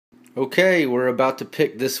Okay, we're about to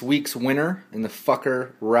pick this week's winner in the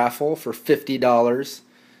FUCR raffle for $50.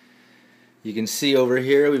 You can see over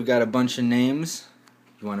here we've got a bunch of names.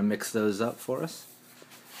 You want to mix those up for us?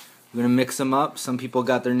 We're going to mix them up. Some people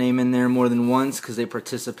got their name in there more than once because they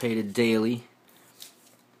participated daily.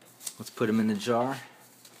 Let's put them in the jar.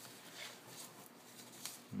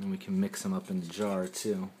 And then we can mix them up in the jar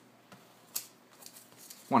too.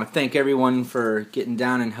 I want to thank everyone for getting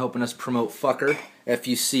down and helping us promote FUCR,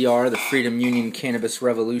 FUCR, the Freedom Union Cannabis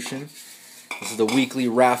Revolution. This is the weekly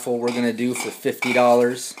raffle we're going to do for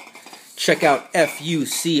 $50. Check out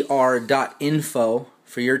FUCR.info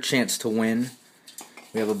for your chance to win.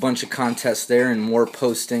 We have a bunch of contests there and more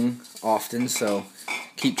posting often, so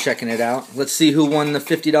keep checking it out. Let's see who won the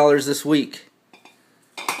 $50 this week.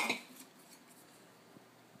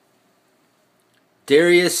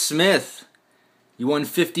 Darius Smith. You won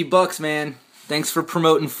 $50, man. Thanks for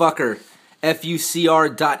promoting FUCR.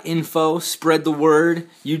 FUCR.info. Spread the word.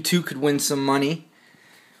 You too could win some money.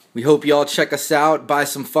 We hope you all check us out. Buy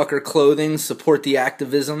some FUCR clothing. Support the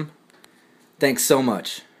activism. Thanks so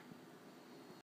much.